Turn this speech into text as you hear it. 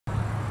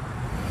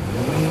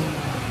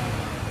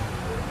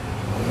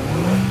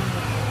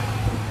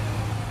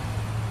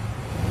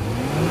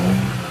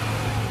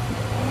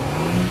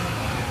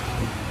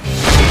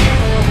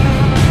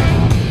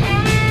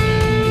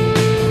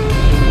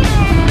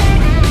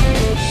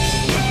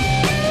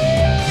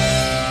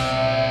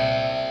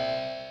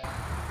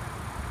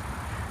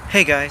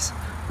Hey guys,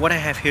 what I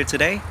have here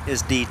today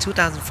is the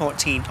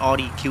 2014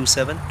 Audi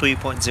Q7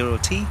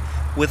 3.0T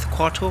with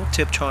Quattro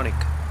Tiptronic.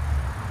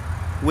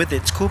 With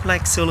its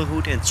coupe-like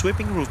silhouette and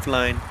sweeping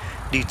roofline,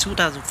 the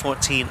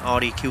 2014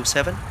 Audi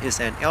Q7 is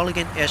an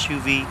elegant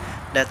SUV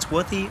that's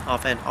worthy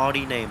of an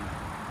Audi name.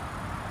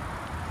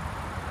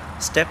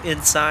 Step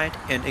inside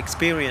and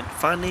experience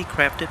finely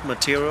crafted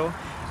material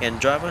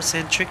and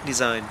driver-centric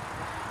design.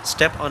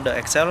 Step on the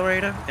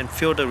accelerator and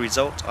feel the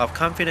results of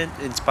confident,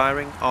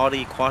 inspiring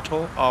Audi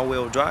Quattro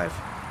all-wheel drive.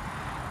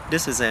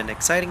 This is an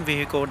exciting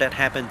vehicle that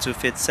happens to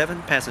fit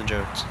 7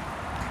 passengers.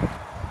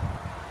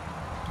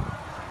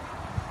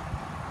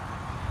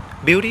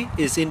 Beauty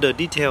is in the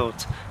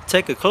details.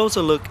 Take a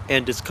closer look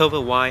and discover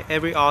why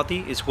every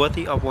Audi is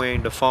worthy of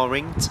wearing the 4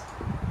 rings.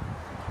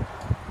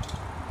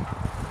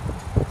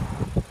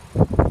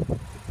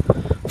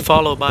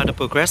 Followed by the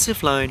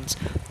progressive lines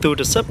through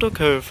the subtle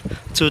curve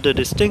to the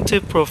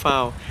distinctive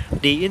profile.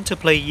 The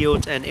interplay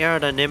yields an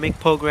aerodynamic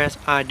progress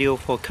ideal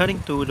for cutting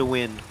through the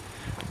wind.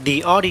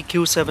 The Audi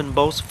Q7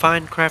 boasts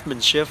fine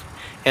craftsmanship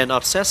and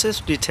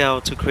obsessive detail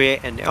to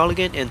create an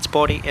elegant and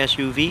sporty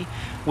SUV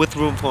with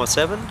room for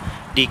 7.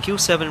 The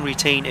Q7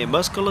 retains a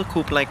muscular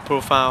coupe-like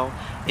profile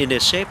in a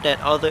shape that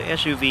other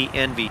SUV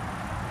envy.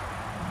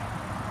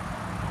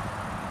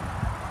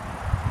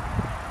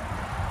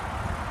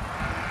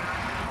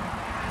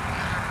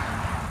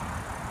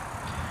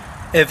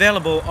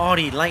 Available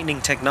Audi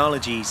Lightning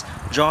technologies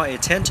draw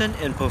attention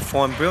and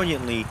perform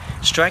brilliantly.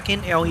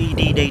 Striking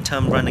LED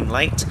daytime running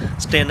lights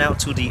stand out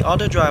to the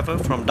other driver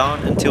from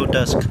dawn until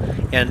dusk.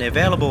 An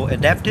available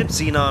adaptive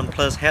Xenon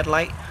Plus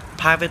headlight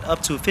pivot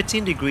up to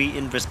 15 degrees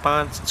in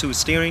response to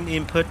steering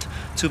input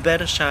to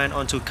better shine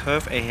onto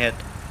curve ahead.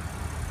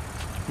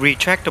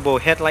 Retractable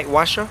headlight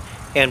washer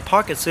and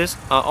park assist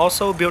are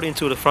also built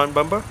into the front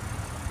bumper.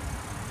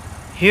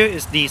 Here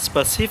is the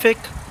specific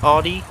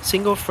Audi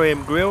single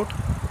frame grille,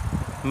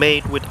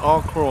 made with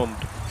all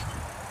chromed.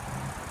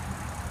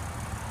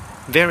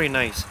 Very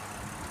nice.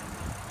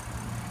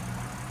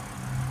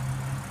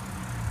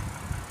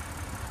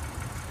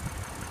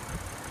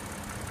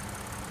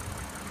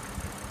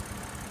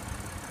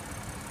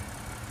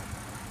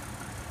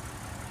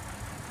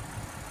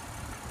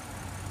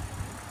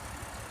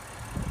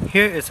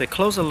 Here is a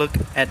closer look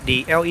at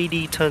the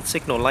LED turn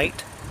signal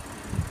light.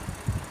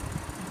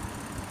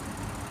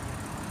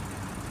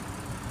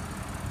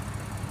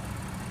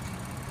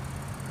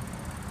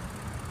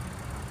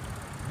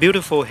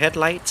 Beautiful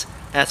headlights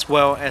as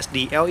well as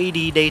the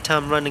LED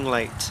daytime running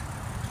lights.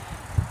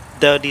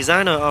 The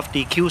designer of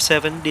the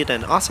Q7 did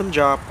an awesome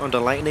job on the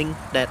lighting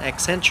that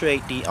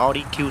accentuate the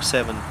Audi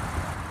Q7.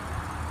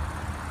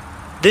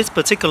 This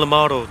particular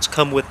model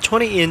comes with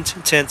 20-inch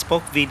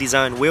 10-spoke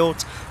V-design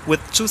wheels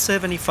with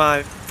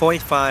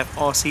 275/45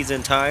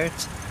 all-season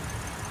tires.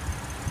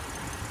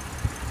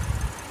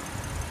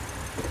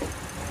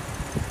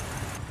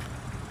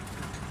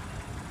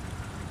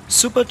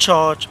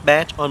 Supercharged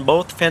badge on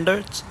both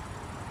fenders.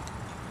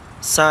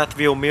 Side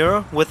view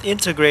mirror with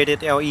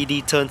integrated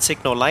LED turn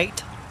signal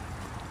light.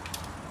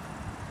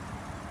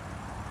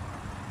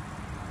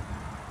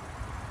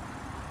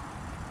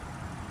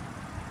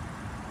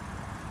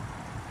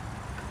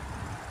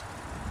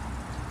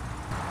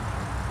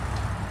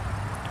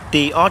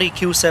 The Audi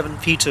Q7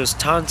 features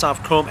tons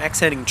of chrome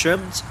accenting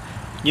trims.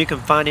 You can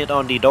find it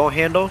on the door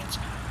handles,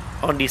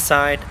 on the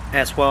side,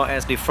 as well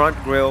as the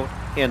front grille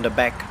and the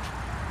back.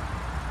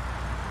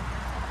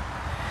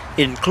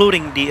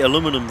 Including the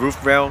aluminum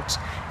roof rails,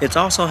 it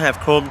also has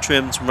chrome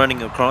trims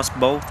running across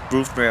both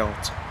roof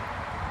rails.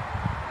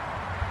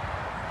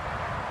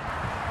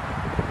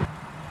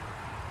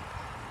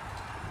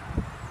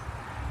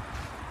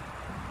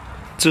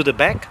 To the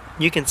back,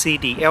 you can see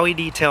the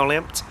LED tail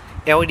lamps,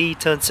 LED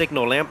turn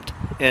signal lamp,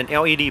 and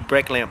LED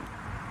brake lamp.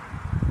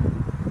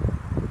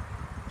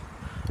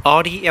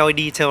 Audi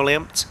LED tail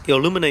lamps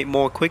illuminate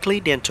more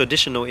quickly than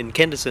traditional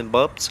incandescent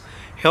bulbs,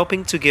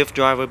 helping to give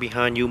driver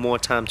behind you more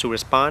time to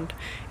respond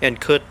and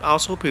could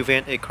also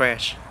prevent a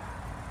crash.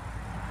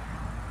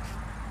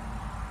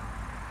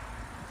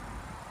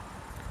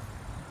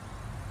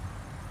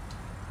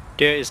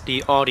 There is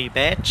the Audi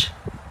badge.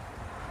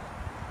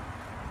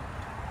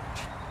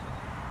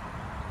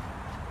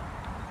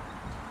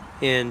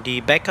 And the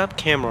backup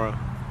camera.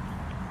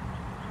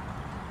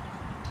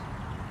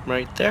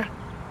 Right there.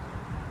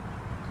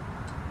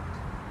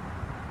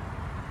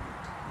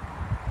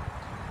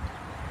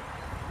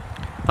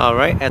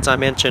 Alright, as I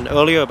mentioned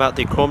earlier about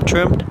the chrome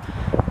trimmed,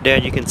 there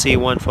you can see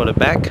one for the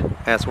back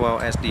as well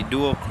as the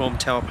dual chrome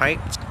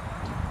tailpipes.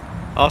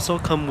 Also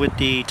come with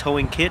the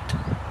towing kit.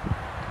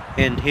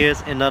 And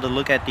here's another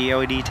look at the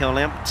LED tail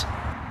lamps.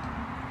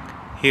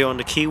 Here on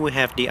the key we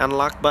have the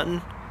unlock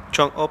button,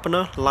 trunk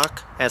opener,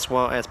 lock, as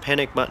well as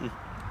panic button.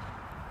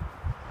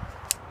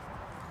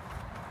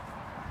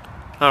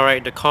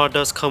 Alright, the car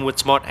does come with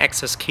smart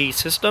access key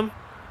system.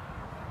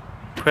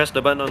 Press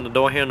the button on the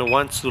door handle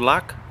once to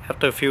lock.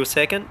 After a few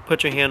seconds,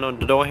 put your hand on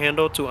the door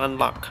handle to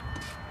unlock.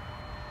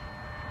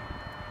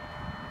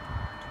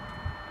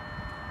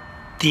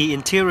 The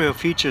interior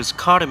features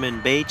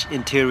cardamom beige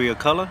interior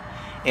color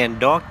and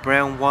dark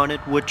brown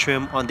walnut wood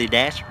trim on the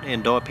dash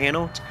and door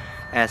panels,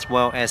 as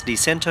well as the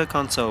center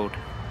console.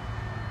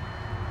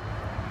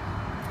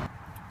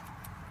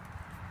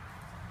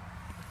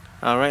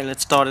 Alright,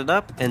 let's start it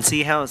up and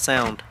see how it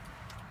sounds.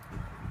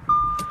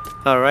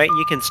 Alright,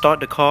 you can start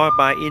the car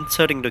by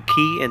inserting the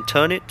key and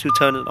turn it to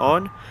turn it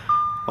on,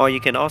 or you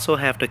can also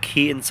have the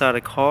key inside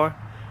the car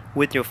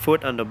with your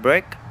foot on the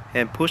brake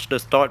and push the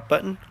start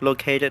button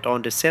located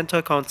on the center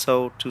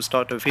console to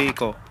start the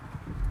vehicle.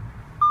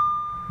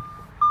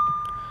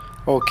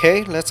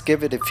 Okay, let's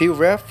give it a few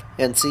revs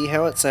and see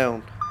how it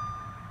sounds.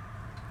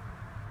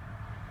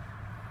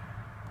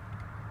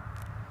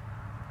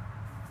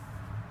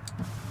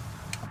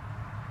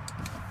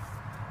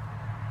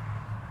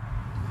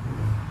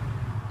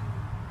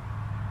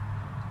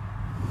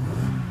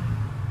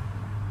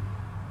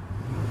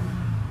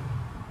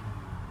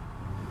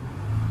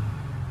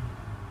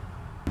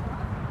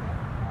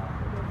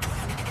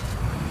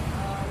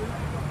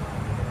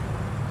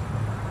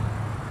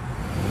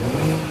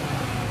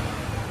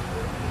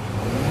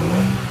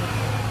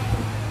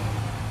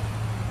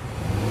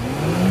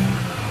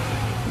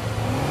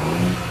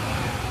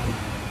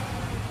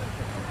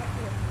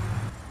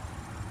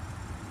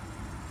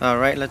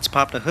 Alright, let's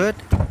pop the hood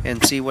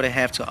and see what it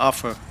has to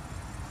offer.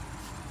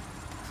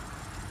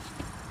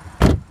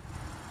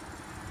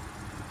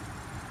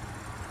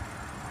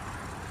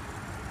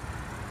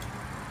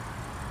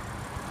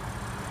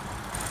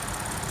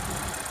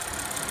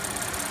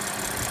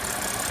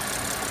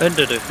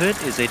 Under the hood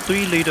is a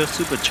 3-liter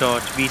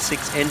supercharged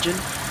V6 engine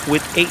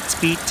with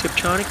 8-speed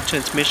Tiptronic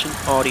transmission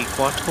Audi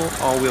Quattro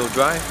all-wheel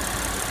drive,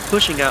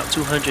 pushing out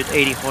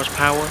 280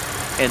 horsepower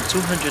and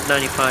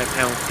 295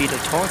 pound-feet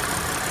of torque,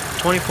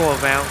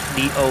 24-valve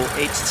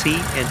DOHC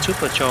and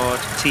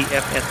supercharged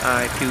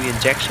TFSI fuel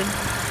injection,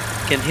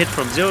 can hit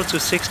from 0 to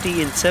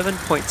 60 in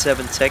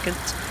 7.7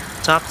 seconds,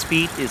 top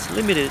speed is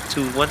limited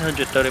to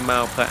 130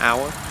 miles per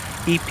hour,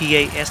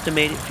 EPA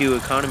estimated fuel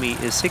economy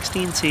is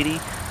 16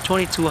 city,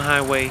 22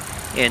 highway,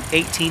 and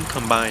 18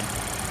 combined,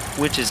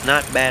 which is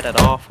not bad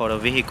at all for the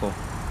vehicle.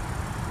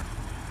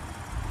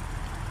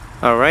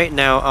 Alright,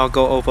 now I'll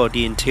go over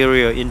the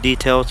interior in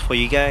details for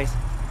you guys.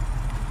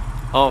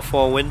 All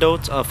 4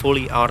 windows are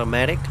fully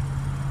automatic.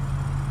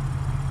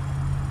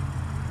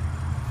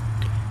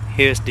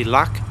 Here's the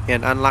lock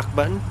and unlock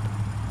button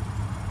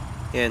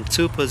and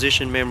 2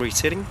 position memory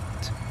settings.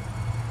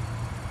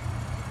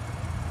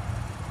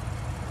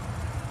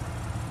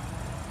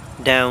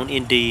 Down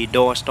in the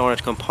door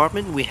storage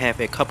compartment we have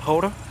a cup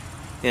holder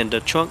and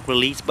the trunk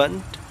release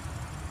button,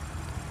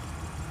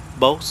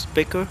 Bose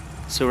speaker,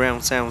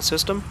 surround sound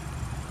system.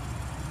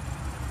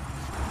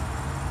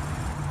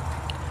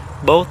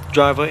 Both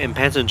driver and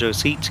passenger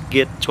seats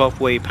get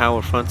 12-way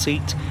power front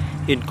seats,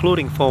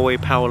 including 4-way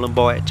power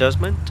lumbar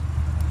adjustment.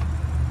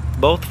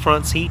 Both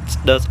front seats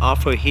does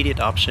offer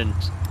heated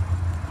options.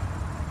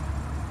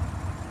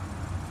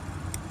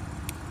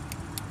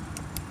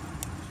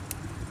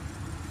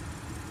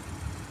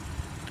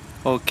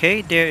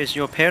 Okay, there is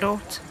your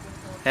pedals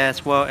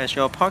as well as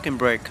your parking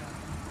brake.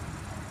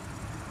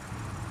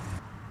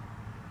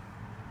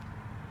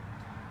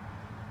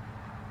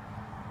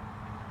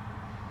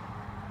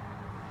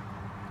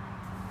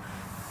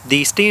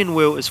 The steering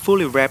wheel is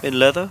fully wrapped in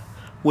leather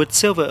with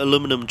silver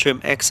aluminum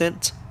trim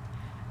accents,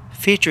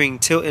 featuring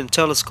tilt and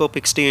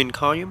telescopic steering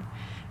column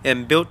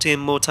and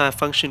built-in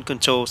multi-function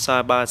control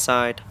side by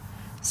side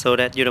so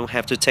that you don't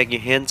have to take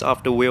your hands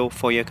off the wheel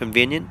for your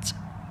convenience.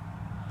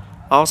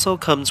 Also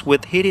comes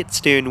with heated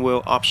steering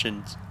wheel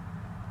options.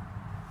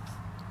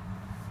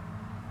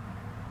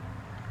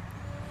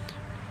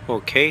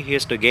 Okay,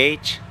 here's the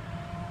gauge.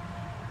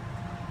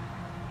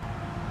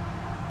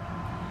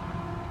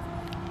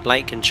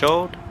 Light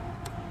controlled.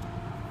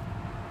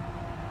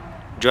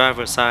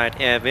 Driver side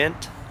air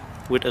vent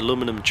with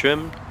aluminum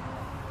trim.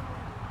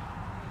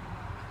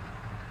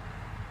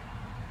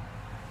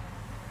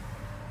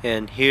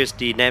 And here's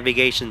the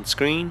navigation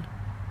screen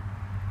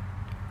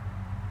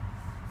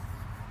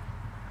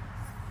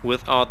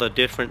with all the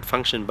different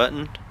function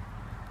buttons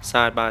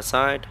side by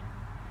side.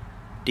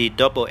 The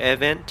double air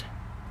vent,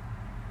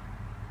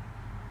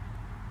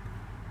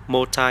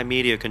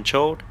 multimedia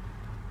controlled,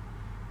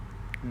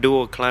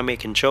 dual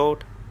climate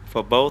controlled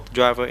for both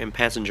driver and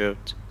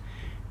passengers.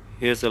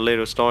 Here's a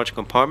little storage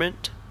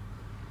compartment.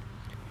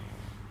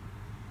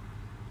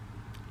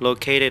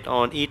 Located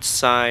on each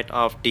side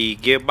of the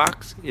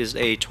gearbox is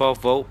a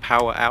 12-volt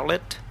power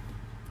outlet.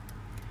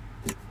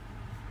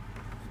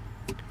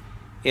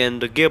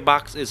 And the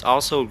gearbox is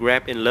also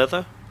wrapped in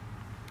leather.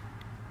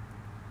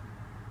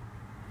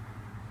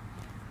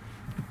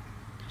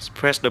 Just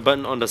press the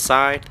button on the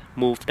side,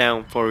 move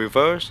down for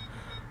reverse.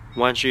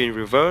 Once you're in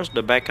reverse,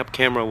 the backup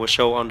camera will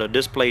show on the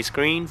display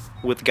screen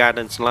with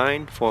guidance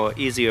line for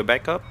easier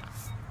backup.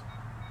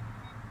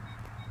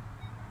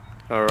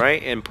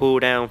 Alright, and pull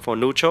down for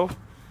neutral,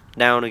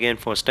 down again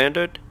for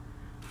standard,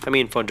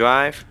 for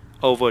drive,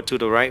 over to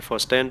the right for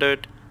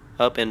standard,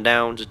 up and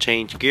down to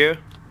change gear.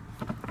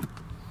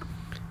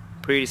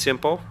 Pretty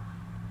simple.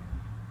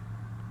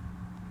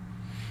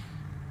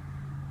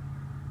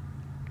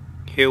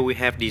 Here we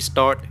have the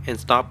start and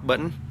stop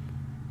button.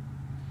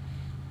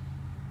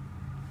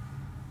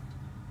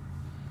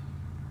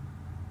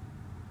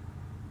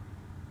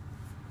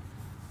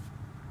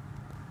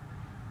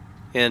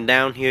 And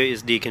down here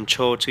is the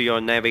control to your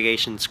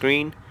navigation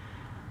screen,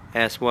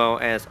 as well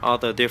as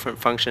other different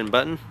function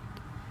button.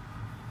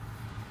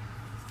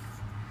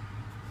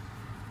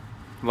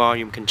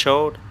 Volume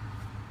controlled.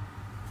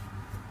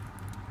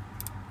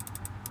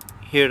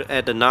 Here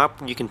at the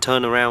knob you can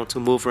turn around to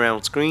move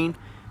around screen.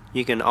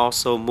 You can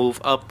also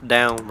move up,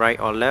 down, right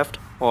or left,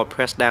 or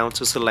press down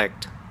to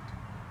select.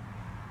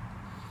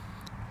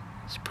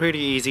 It's pretty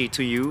easy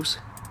to use.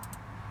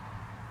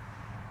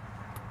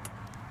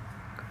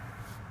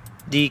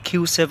 The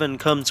Q7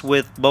 comes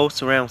with both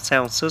surround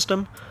sound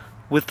system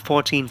with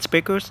 14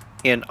 speakers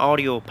and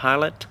audio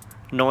pilot,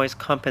 noise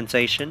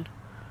compensation,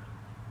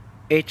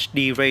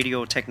 HD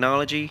radio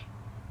technology,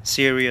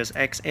 Sirius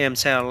XM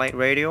satellite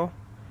radio,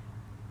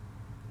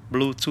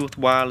 Bluetooth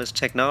wireless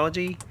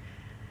technology,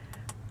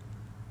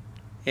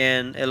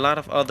 and a lot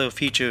of other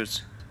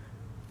features.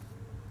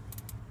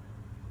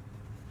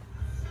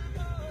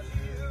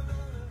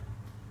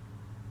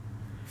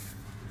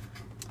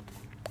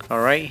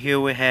 Alright, here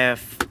we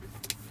have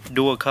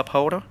dual cup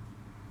holder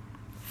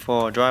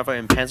for driver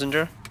and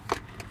passenger,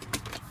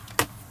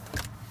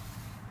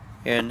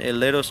 and a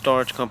little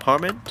storage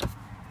compartment,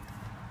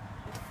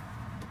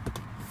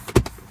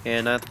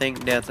 and I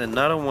think there's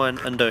another one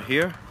under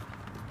here.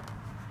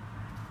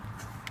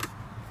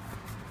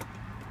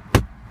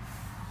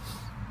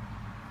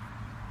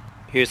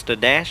 Here's the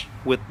dash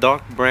with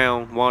dark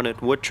brown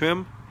walnut wood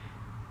trim,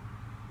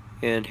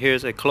 and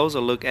here's a closer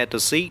look at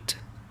the seat.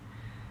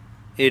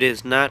 It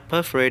is not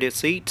perforated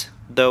seat,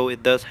 though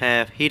it does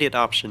have heated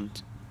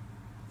options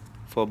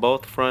for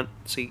both front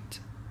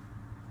seats.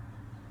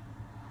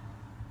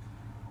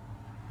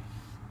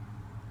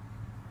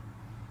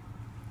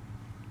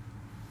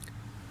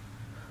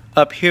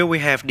 Up here we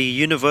have the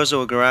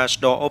universal garage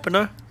door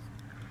opener,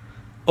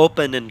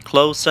 open and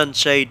close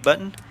sunshade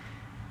button,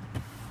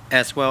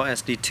 as well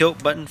as the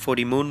tilt button for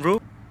the moonroof.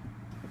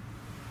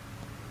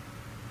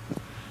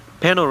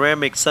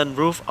 Panoramic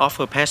sunroof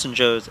offer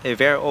passengers a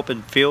very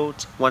open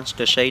field once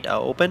the shades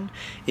are open.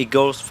 It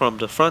goes from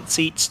the front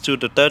seats to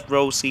the third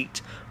row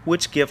seat,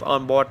 which give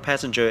onboard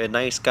passenger a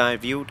nice sky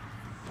view.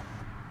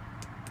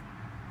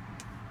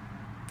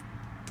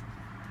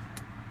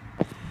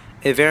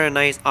 A very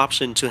nice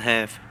option to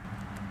have.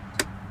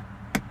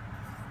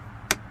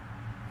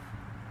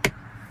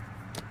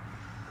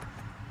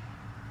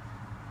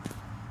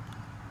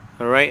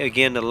 Alright,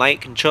 again the light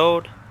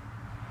controlled.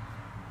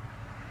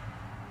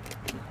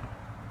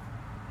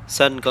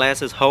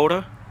 Sunglasses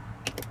holder.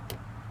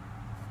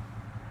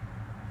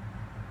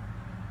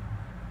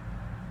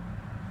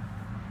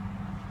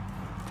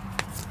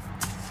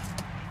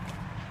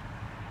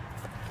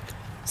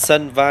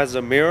 Sun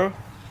visor mirror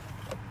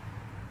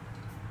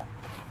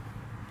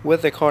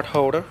with a card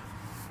holder.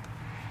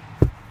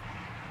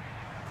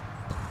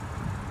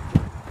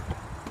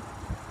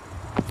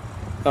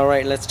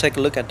 Alright, let's take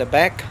a look at the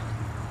back.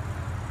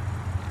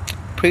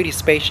 Pretty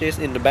spacious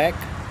in the back.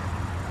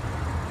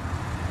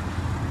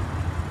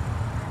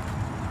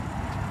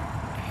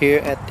 Here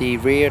at the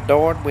rear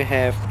door we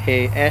have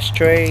a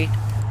ashtray,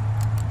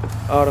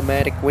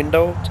 automatic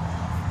windows,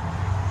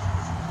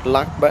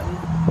 lock button,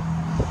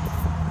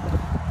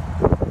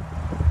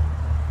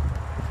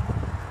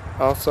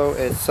 also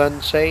a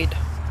sunshade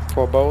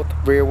for both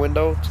rear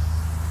windows.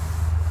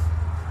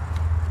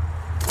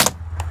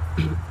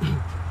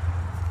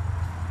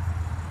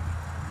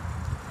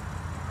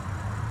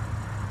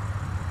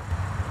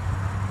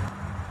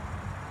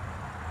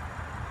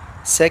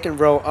 Second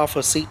row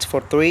offers seats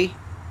for 3.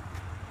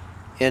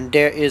 And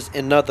there is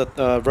another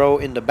row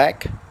in the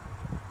back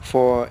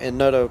for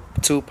another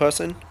 2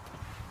 person,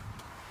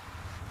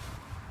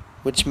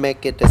 which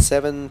make it a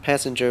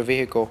 7-passenger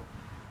vehicle.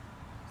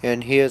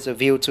 And here's a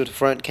view to the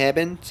front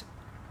cabin.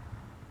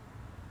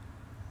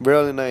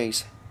 Really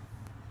nice.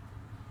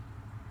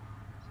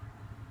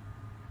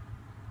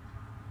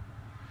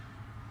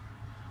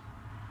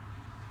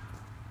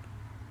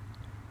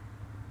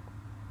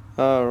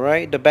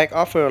 Alright, the back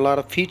offer a lot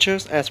of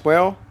features as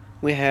well.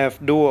 We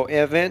have dual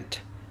air vent,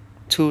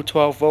 2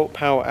 12-volt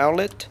power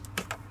outlet,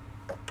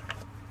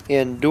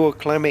 and dual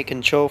climate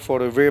control for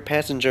the rear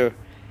passenger,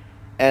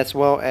 as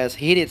well as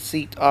heated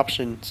seat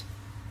options.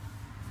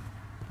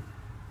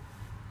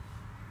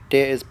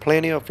 There is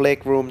plenty of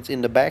leg rooms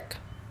in the back.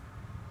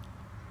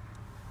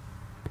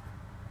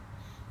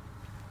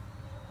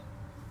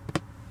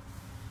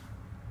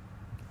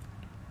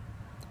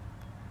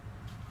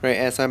 Right,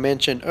 as I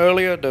mentioned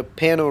earlier, the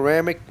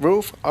panoramic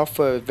roof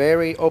offers a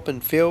very open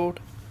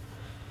field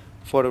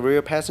for the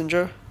rear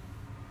passenger,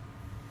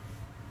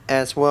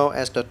 as well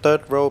as the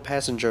third row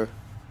passenger.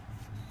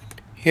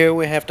 Here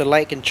we have the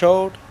light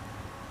controlled,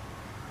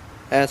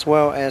 as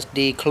well as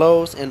the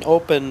close and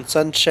open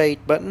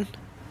sunshade button.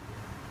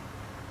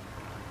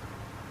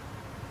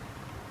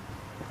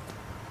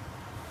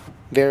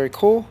 Very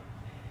cool.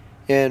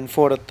 And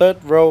for the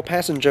third row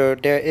passenger,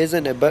 there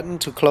isn't a button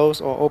to close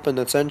or open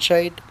the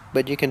sunshade,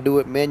 but you can do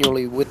it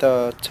manually with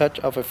a touch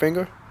of a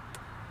finger.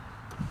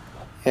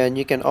 And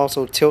you can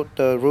also tilt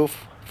the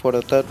roof for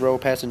the third row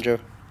passenger.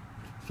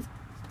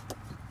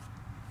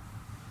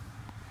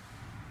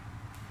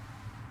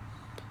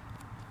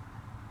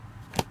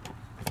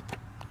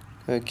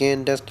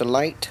 Again, that's the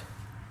light.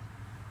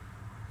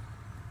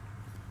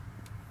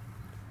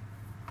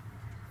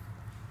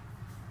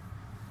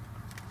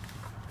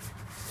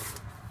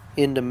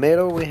 In the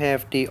middle we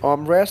have the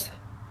armrest.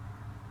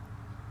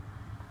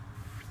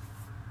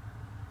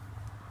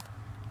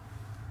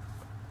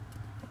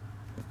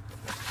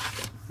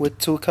 With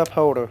 2 cup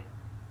holder.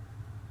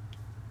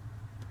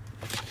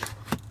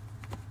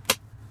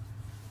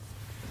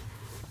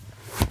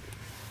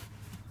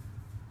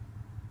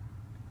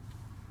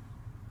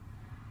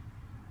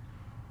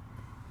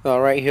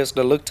 Alright, here's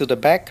the look to the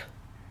back.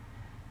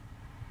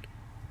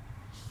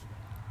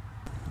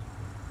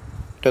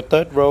 The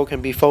third row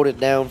can be folded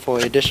down for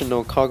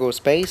additional cargo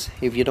space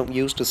if you don't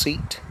use the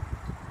seat.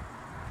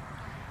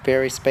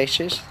 Very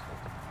spacious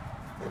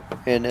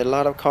and a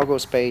lot of cargo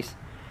space.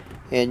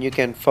 And you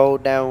can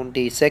fold down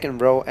the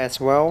second row as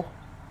well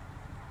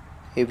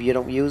if you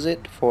don't use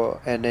it for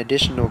an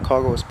additional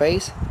cargo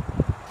space,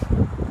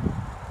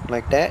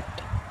 like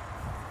that.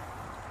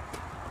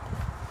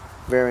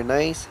 Very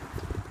nice.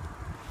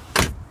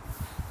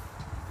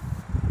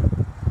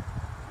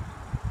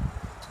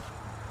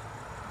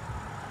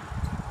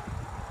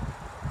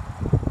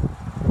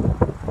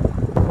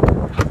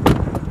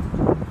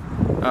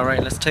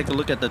 Alright, let's take a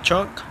look at the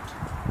trunk.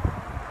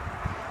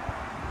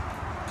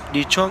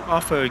 The trunk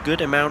offers a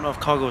good amount of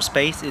cargo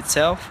space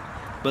itself,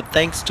 but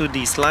thanks to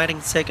the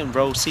sliding second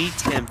row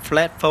seats and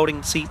flat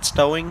folding seat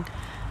stowing,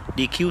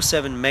 the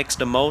Q7 makes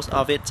the most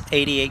of its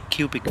 88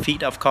 cubic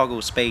feet of cargo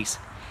space,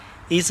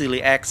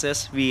 easily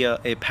accessed via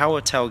a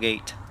power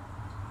tailgate.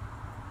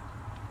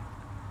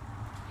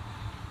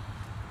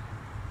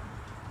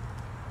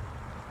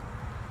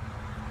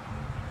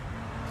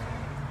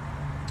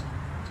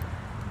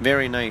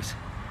 Very nice.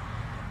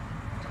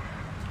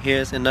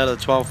 Here's another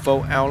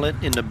 12-volt outlet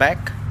in the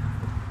back.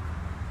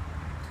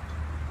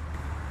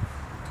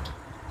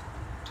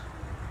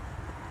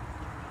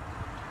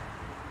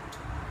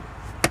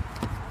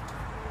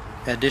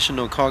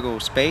 Additional cargo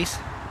space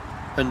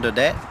under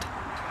that.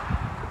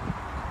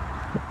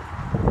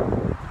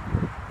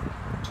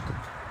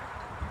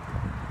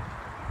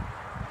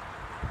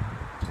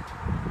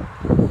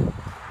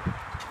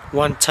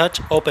 One touch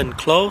open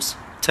close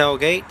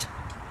tailgate.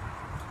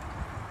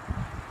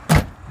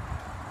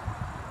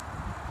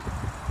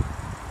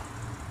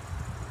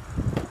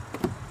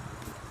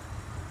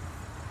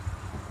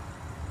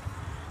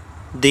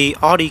 The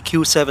Audi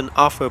Q7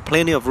 offers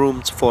plenty of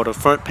rooms for the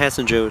front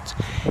passengers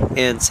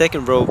and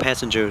second row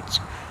passengers,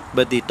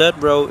 but the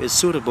third row is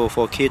suitable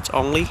for kids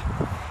only.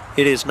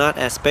 It is not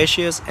as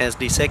spacious as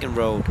the second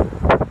row.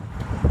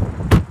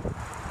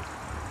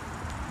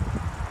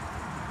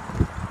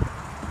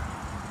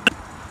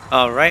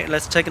 Alright,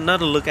 let's take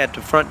another look at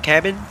the front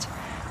cabins.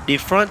 The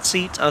front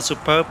seats are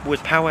superb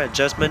with power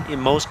adjustment in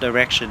most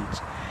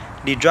directions.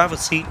 The driver's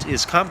seat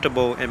is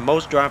comfortable and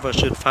most drivers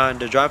should find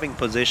the driving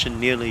position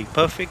nearly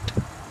perfect.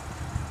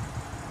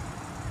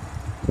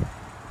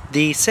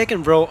 The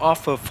second row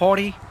offers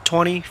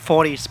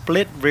 40-20-40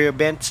 split rear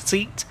bench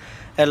seats,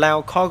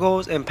 allow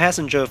cargos and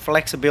passenger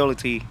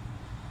flexibility.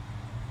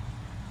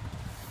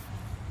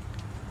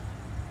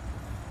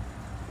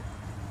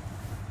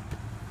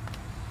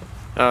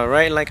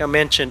 Alright, like I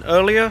mentioned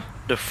earlier,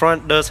 the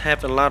front does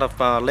have a lot of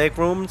leg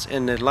rooms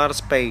and a lot of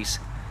space.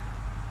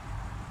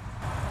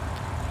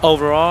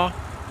 Overall,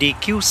 the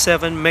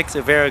Q7 makes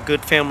a very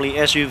good family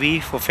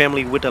SUV for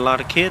family with a lot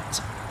of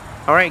kids.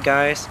 Alright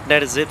guys,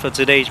 that is it for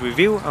today's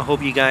review. I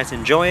hope you guys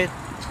enjoy it.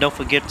 Don't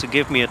forget to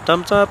give me a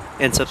thumbs up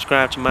and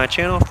subscribe to my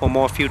channel for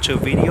more future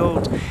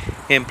videos.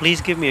 And please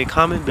give me a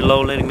comment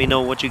below letting me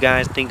know what you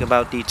guys think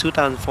about the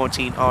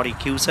 2014 Audi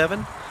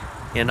Q7.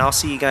 And I'll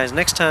see you guys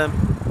next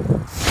time.